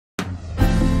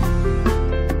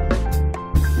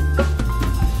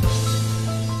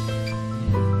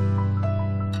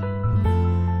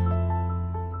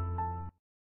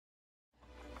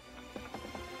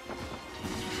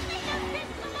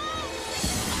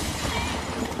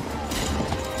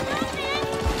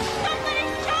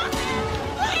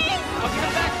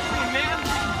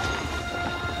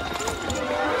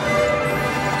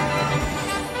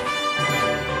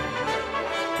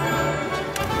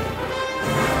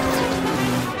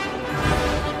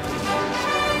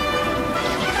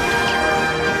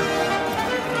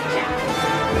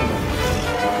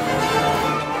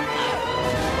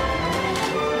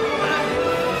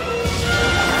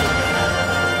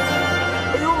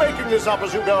this up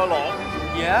as you go along.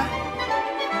 Yeah?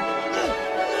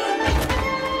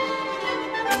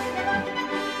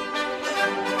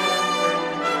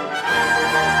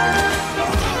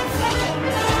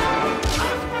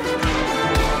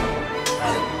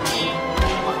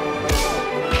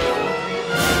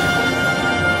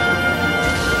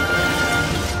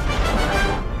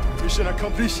 Mission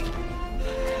accomplished.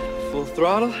 Full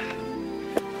throttle,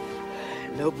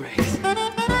 no brakes.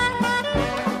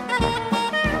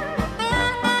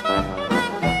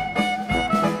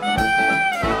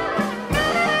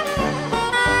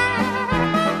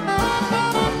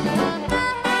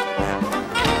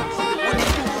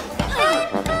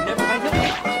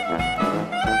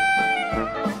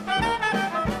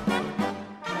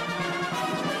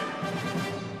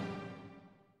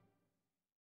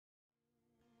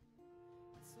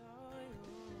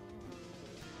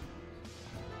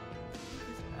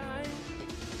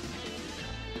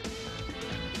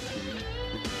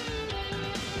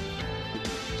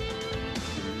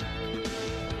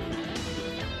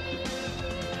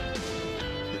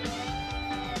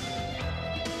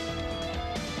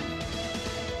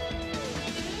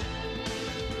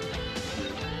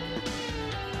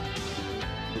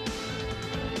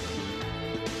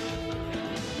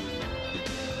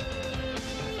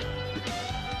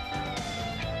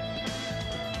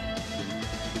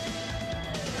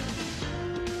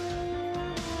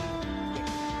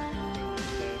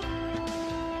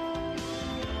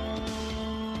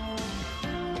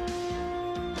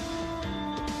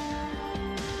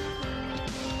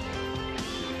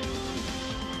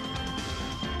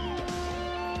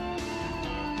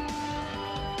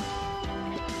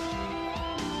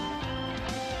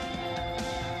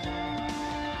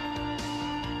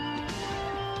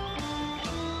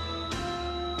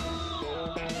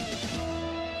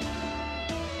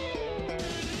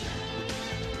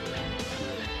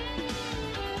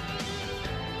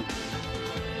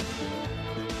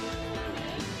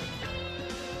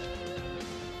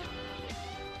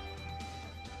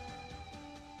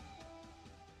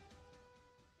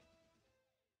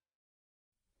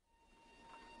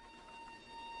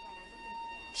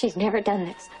 She's never done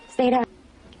this. Stay down.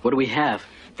 What do we have?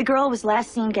 The girl was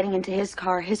last seen getting into his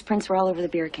car. His prints were all over the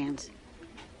beer cans.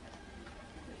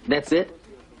 That's it?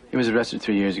 He was arrested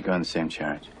 3 years ago on the same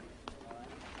charge.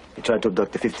 He tried to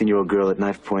abduct a 15-year-old girl at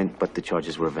knife point, but the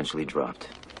charges were eventually dropped.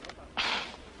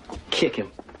 Kick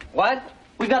him. What?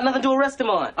 We've got nothing to arrest him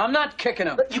on. I'm not kicking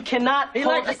him. You cannot hold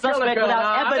likes a to kill a suspect girl.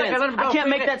 without No, evidence. I can't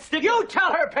make that stick. You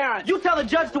tell her parents. You tell the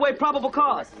judge to weigh probable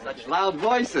cause. Such loud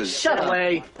voices. Shut up.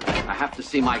 Away. I have to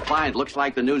see my client. Looks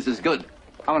like the news is good.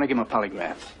 I want to give him a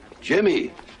polygraph.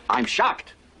 Jimmy, I'm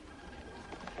shocked.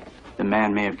 The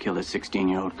man may have killed a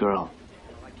 16-year-old girl.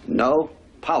 No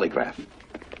polygraph.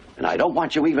 And I don't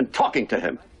want you even talking to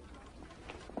him.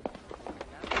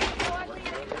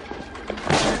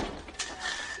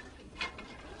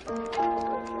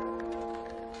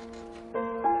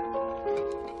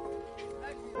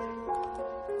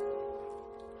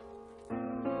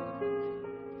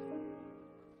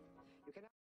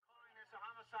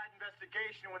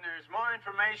 When there's more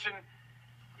information,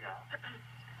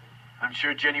 I'm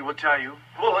sure Jenny will tell you.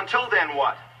 Well, until then,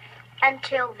 what?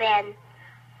 Until then,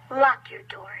 lock your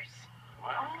doors.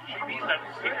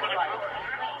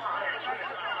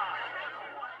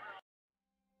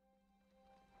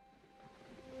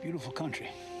 Beautiful country.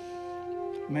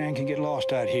 Man can get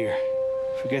lost out here.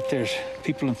 Forget there's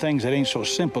people and things that ain't so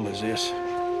simple as this.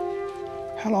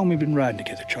 How long we been riding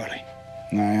together, Charlie?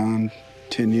 Nigh on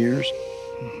 10 years.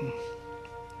 Mm-hmm.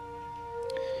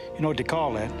 You know what they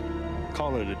call that?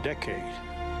 Call it a decade.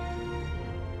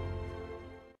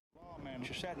 Oh, man,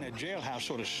 she sat in that jailhouse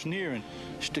sort of sneering,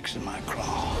 sticks in my craw.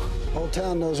 Whole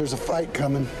town knows there's a fight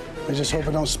coming. They just hope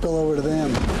it don't spill over to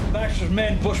them. Baxter's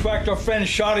men bushwhacked our friend,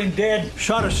 shot him dead,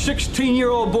 shot a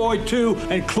 16-year-old boy, too,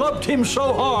 and clubbed him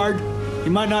so hard,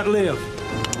 he might not live.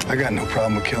 I got no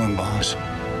problem with killing bombs.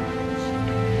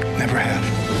 Never have.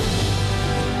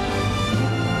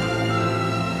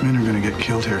 Men are gonna get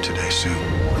killed here today soon,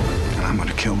 and I'm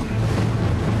gonna kill them.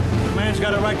 The man's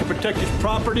got a right to protect his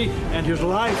property and his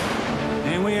life,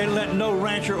 and we ain't letting no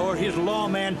rancher or his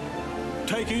lawman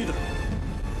take either.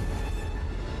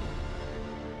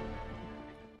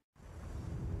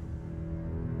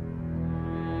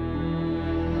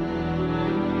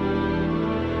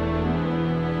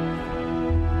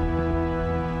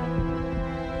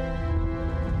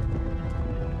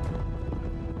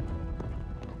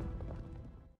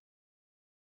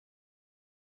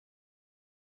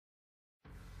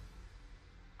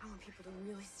 I want people to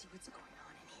really see what's going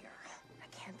on in here. I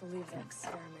can't believe they're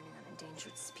experimenting on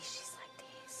endangered species like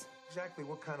these. Exactly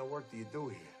what kind of work do you do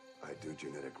here? I do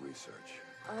genetic research.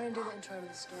 I want to do the intro to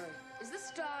the story. Is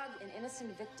this dog an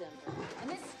innocent victim?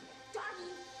 And this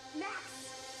doggy,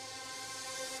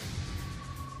 Max?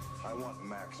 I want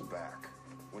Max back.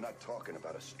 We're not talking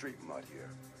about a street mutt here.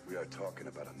 We are talking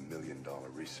about $1 million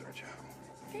research animal.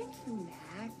 Thank you,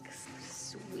 Max.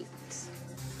 Sweet.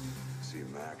 See,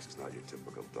 Max is not your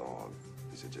typical dog.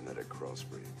 He's a genetic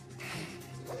crossbreed.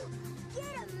 Get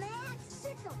him, Max!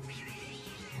 Sick him!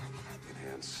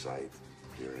 Enhanced sight,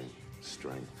 hearing,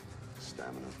 strength,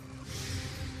 stamina.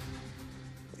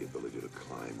 The ability to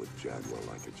climb with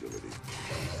jaguar-like agility.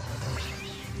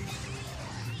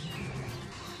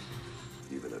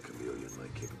 Even a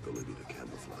chameleon-like capability to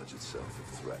camouflage itself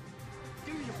if threatened.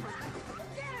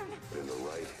 In the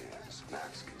right hands,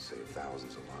 Max can save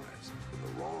thousands of lives. In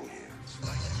the wrong hands,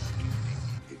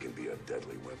 he can be a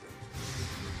deadly weapon.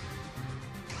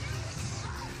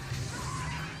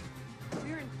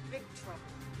 We're in big trouble.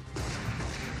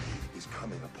 He's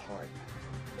coming apart.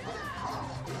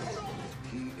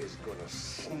 He is gonna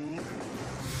see.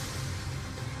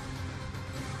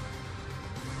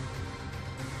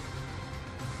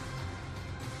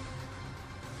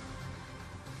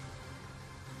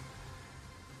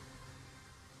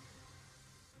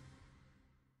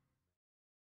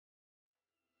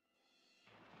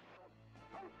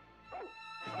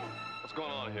 What's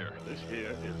going on here? This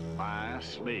here is my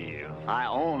slave. I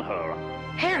own her.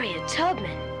 Harriet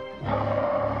Tubman.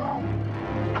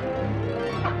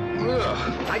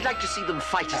 Ugh. I'd like to see them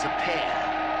fight as a pair.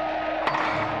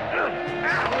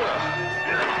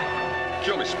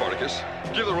 Kill me, Spartacus.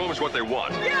 Give the Romans what they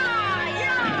want.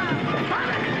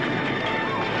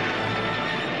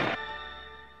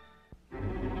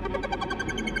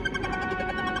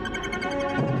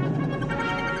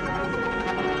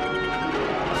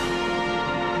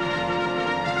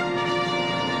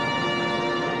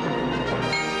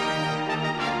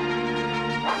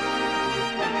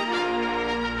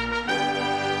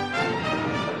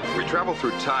 Travel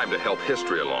through time to help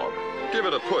history along. Give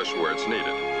it a push where it's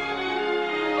needed.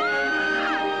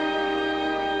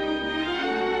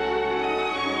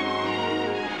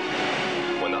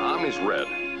 When the Omni's red,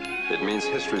 it means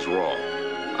history's wrong.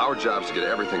 Our job's to get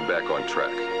everything back on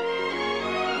track.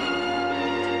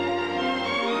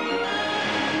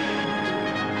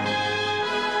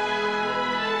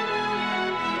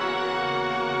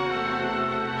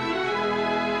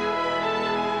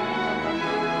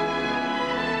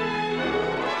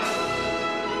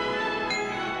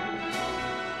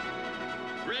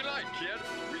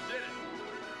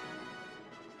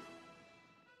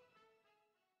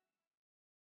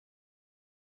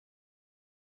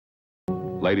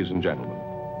 Ladies and gentlemen,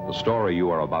 the story you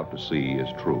are about to see is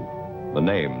true. The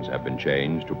names have been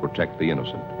changed to protect the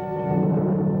innocent.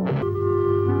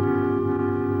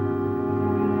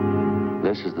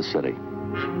 This is the city.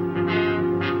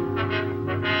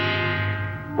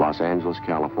 Los Angeles,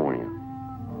 California.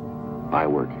 I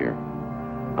work here.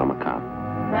 I'm a cop.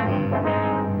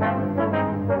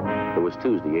 It was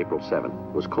Tuesday, April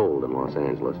 7th. It was cold in Los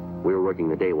Angeles. We were working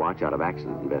the day watch out of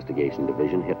Accident Investigation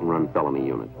Division, Hit and Run Felony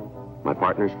Unit. My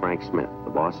partner's Frank Smith. The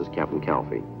boss is Captain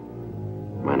Calfee.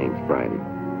 My name's Friday.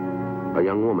 A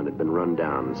young woman had been run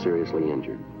down and seriously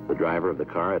injured. The driver of the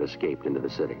car had escaped into the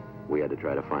city. We had to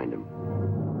try to find him.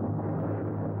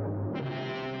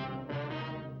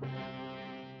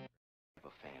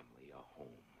 A family, a home.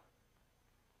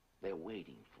 They're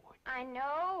waiting for it. I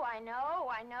know. I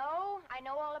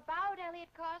know all about Elliot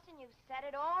Carson. You've said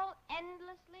it all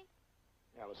endlessly.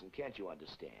 Allison, can't you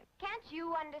understand? Can't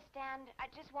you understand? I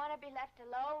just want to be left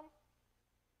alone.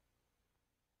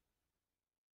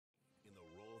 In the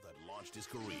role that launched his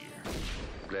career.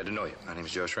 Glad to know you. My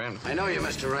name's Josh Randall. I know you,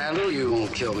 Mr. Randall. You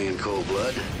won't kill me in cold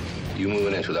blood. You move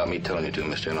an inch without me telling you to,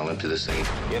 mister, and I'll empty this thing.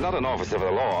 You're not an officer of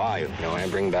the law, are you? No, I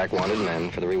bring back wanted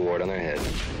men for the reward on their head.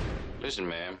 Listen,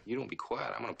 ma'am, you don't be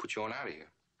quiet. I'm gonna put you on out of here.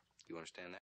 You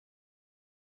understand that?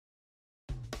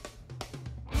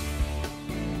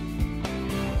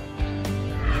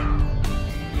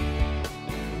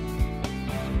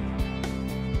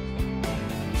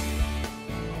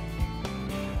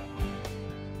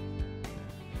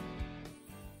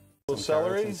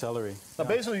 Celery? Celery. Now,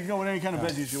 basically, you can go with any kind of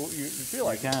veggies you feel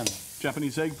like. You can.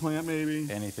 Japanese eggplant, maybe.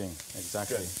 Anything,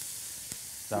 exactly. Good.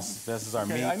 This is our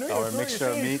meat, I knew our mixture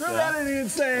of meat. I didn't even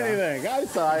say anything. I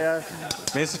saw ya.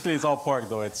 Basically, it's all pork,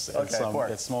 though. It's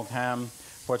pork. It's smoked ham,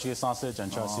 Portuguese sausage,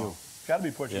 and char siu. Got to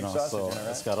be Portuguese sausage, so in it, right?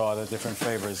 it's got all the different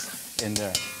flavors in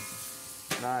there.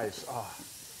 Nice. Oh.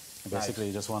 Basically,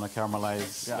 you just want to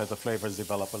caramelize, let the flavors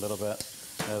develop a little bit.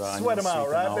 Sweat them out,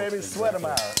 right, baby? Sweat them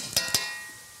out.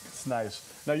 That's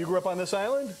nice. Now, you grew up on this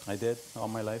island? I did, all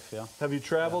my life, yeah. Have you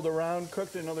traveled around,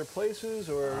 cooked in other places,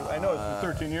 or I know it's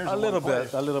been 13 years. A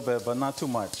little bit, but not too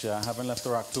much. Yeah, I haven't left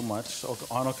the rock too much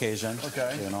on occasion.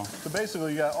 Okay. You know. So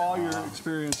basically, you got all your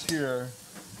experience here,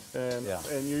 and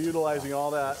you're utilizing all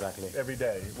that every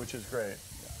day, which is great.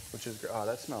 Which is great. Oh,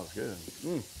 that smells good.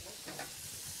 Mm.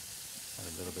 Add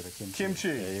a little bit of kimchi.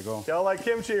 Kimchi. There you go. Y'all like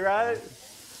kimchi, right?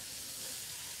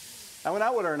 I went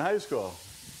out with her in high school.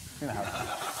 You know,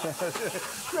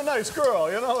 you're a nice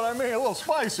girl, you know what I mean? A little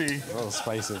spicy. A little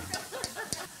spicy.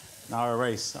 Now our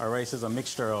rice. Our rice is a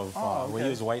mixture of, we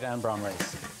use white and brown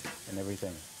rice and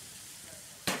everything.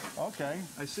 Okay,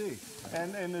 I see.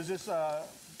 And is this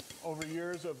over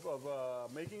years of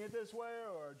making it this way,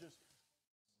 or just?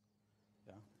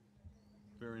 Yeah.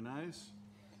 Very nice.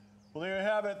 Well, there you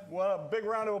have it. What a big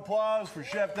round of applause for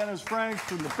Chef Dennis Franks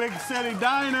from the Big City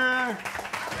Diner.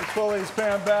 Let's pull these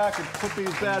pan back and put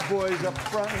these bad boys up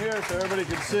front here so everybody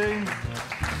can see.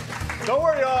 Don't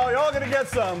worry, y'all. Y'all gonna get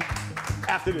some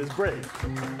after this break.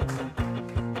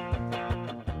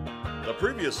 The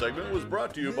previous segment was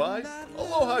brought to you by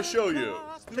Aloha Shoyu.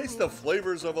 Taste the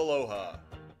flavors of Aloha.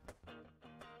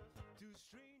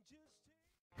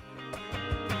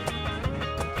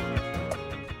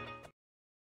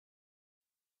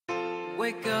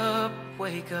 Wake up,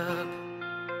 wake up.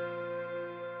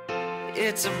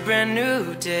 It's a brand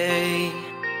new day.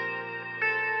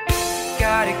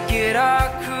 Gotta get our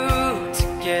crew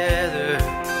together,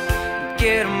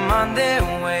 get them on their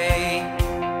way.